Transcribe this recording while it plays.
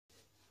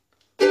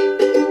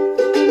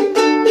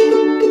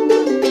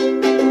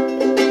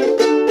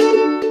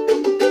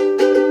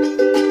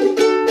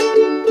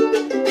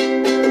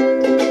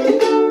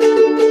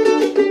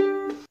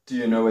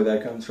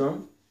comes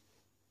from?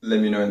 Let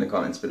me know in the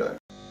comments below.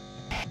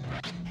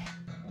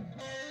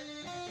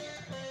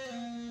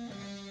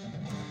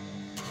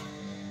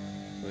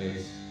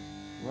 Wait,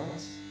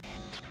 what?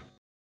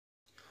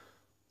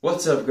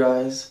 What's up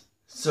guys?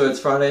 So it's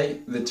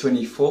Friday the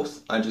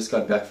 24th. I just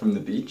got back from the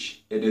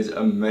beach. It is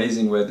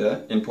amazing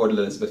weather in Port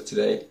Elizabeth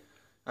today.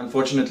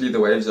 Unfortunately the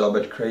waves are a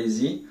bit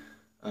crazy.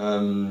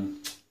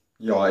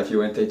 Yeah, if you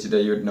went there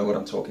today you would know what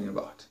I'm talking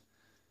about.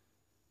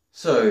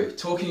 So,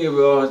 talking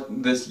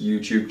about this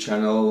YouTube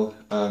channel,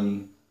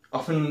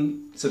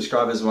 often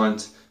subscribers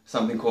want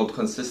something called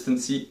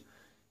consistency,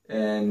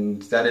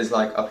 and that is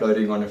like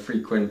uploading on a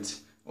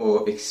frequent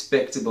or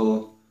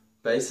expectable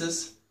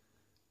basis.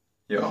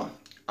 Yeah,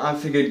 I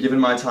figured given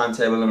my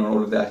timetable and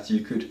all of that,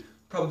 you could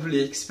probably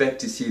expect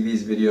to see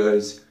these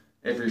videos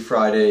every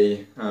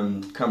Friday,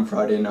 come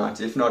Friday night,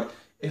 if not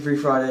every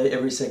Friday,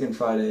 every second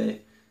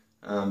Friday,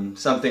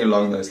 something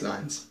along those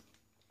lines.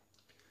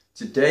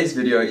 Today's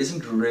video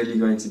isn't really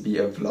going to be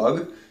a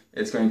vlog.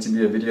 It's going to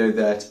be a video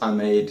that I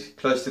made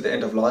close to the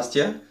end of last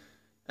year.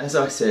 As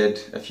I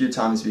said a few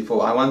times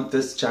before, I want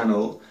this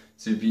channel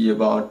to be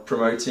about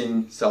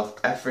promoting South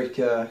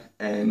Africa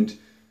and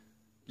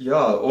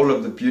yeah, all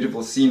of the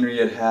beautiful scenery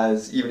it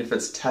has, even if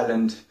it's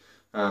talent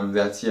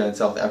that's here in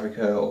South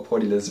Africa or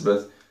Port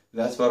Elizabeth.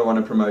 That's what I want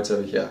to promote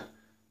over here.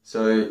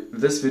 So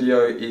this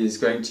video is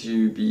going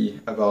to be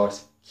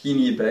about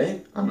Kini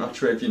Bay. I'm not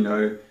sure if you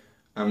know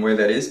where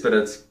that is, but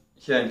it's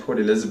here in Port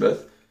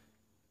Elizabeth.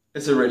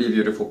 It's a really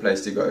beautiful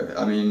place to go.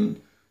 I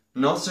mean,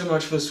 not so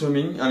much for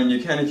swimming. I mean,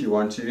 you can if you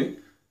want to.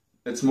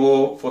 It's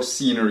more for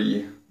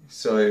scenery.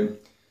 So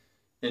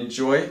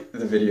enjoy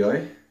the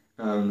video.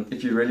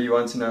 If you really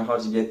want to know how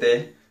to get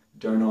there,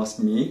 don't ask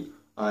me.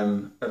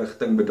 I'm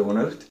rigting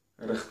bedonderd.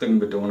 Rigting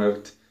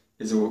bedonderd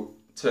is a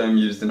term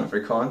used in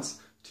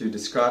Afrikaans to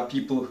describe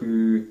people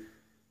who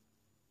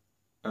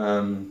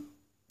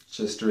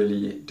just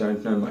really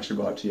don't know much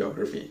about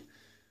geography.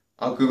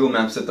 I'll Google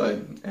Maps it though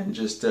and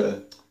just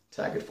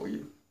tag it for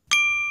you.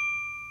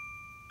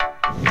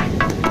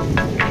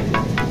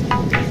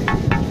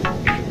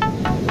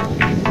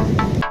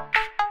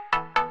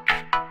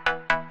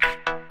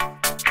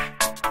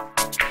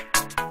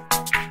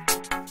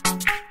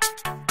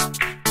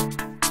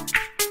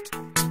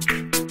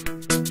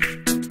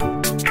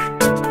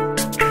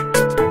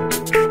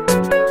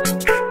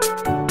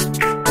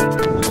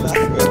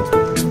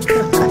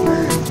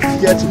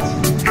 Get it.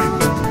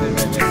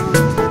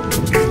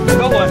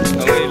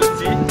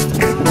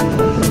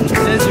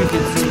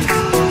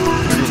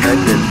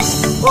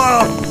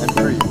 And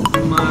free.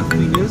 My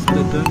fingers,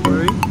 but don't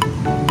worry.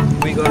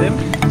 We got him.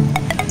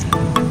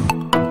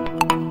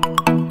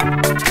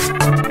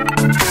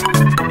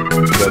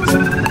 But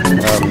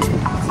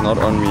it's not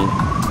on me.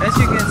 As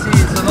you can see,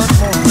 it's a lot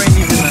more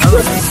friendly than the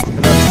other one.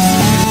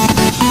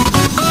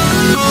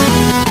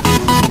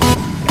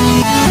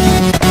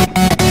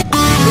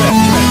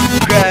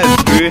 Grab,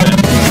 bro.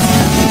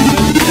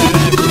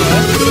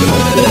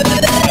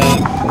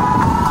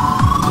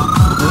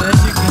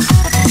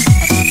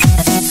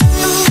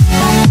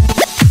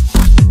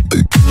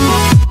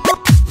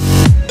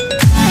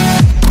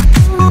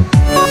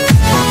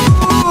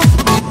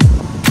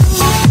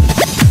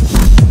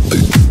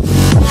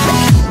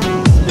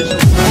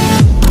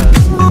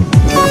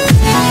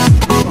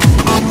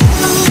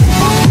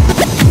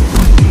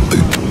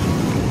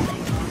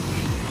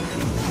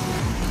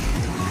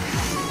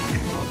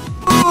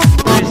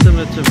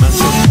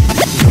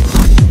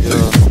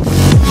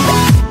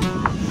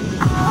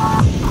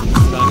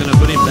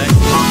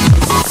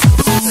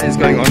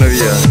 Going on over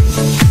here.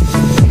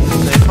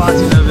 They're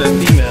fighting over a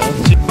female.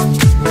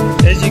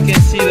 As you can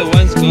see, the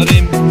one's got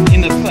him in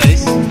the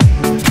face.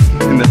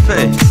 In the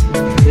face?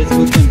 Let's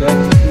put him back.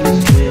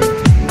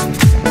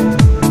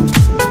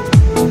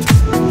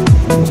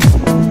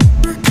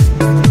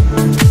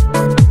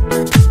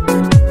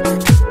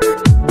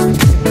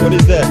 What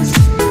is that?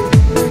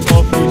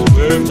 What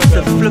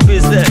the flip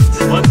is that?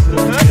 What?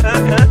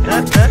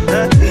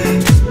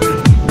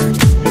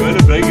 You want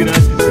to break it out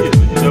to see it,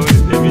 but you know what the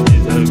damage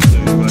is.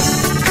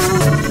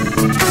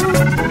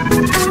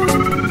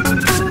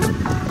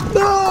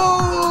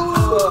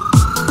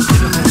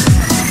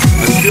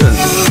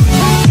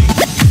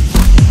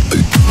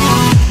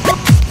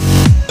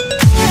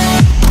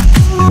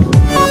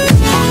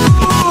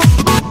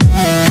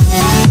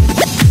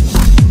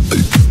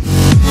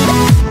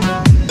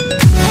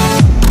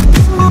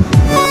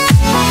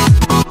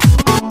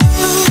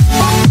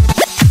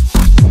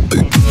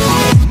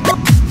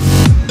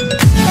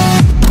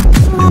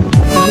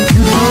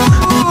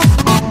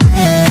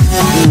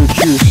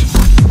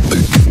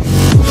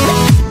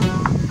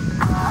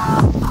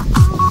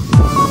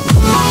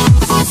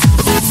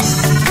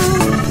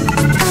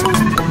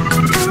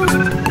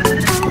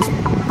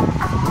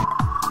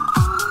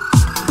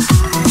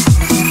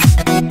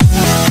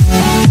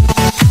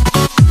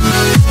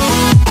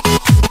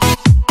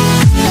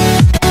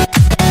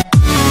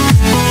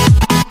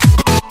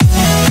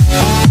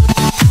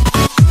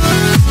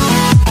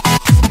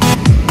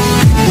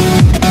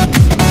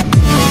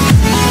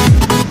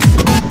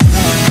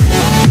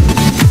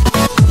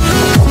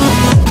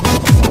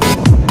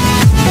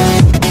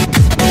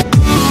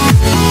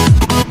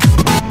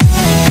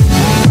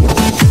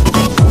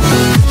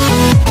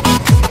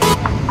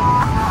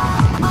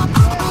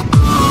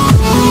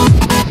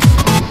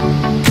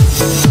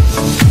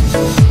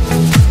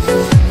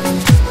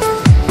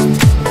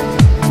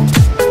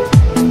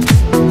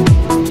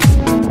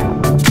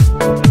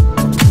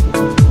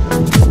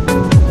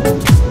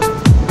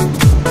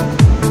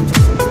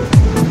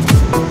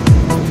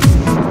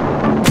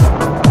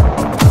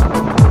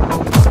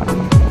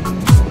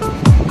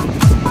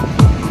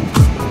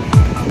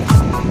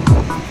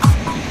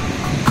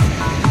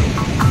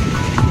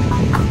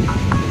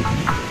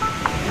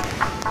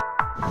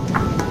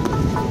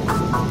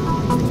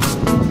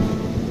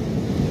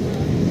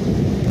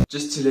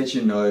 to let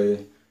you know,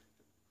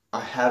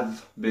 I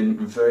have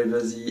been very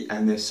busy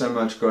and there's so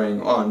much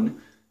going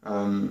on.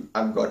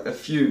 I've got a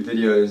few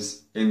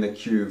videos in the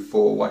queue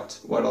for what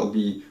I'll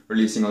be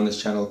releasing on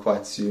this channel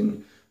quite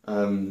soon.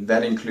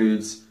 That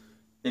includes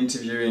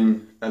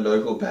interviewing a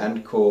local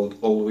band called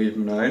All We've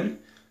Known,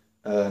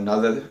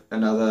 another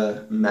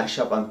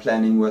mashup I'm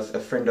planning with a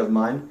friend of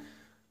mine.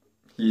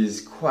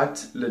 He's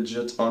quite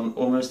legit on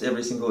almost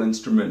every single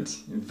instrument,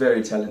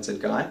 very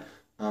talented guy.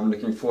 I'm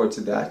looking forward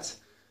to that.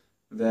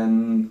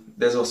 Then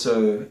there's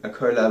also a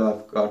collab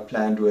I've got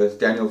planned with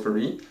Daniel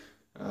Faree.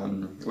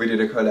 We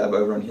did a collab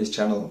over on his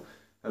channel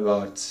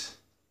about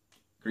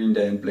Green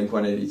Day and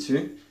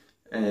Blink-182,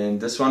 and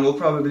this one will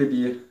probably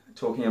be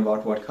talking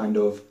about what kind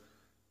of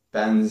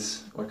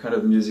bands, what kind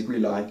of music we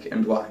like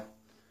and why.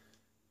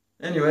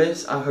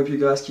 Anyways, I hope you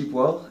guys keep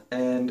well,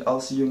 and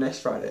I'll see you next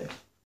Friday.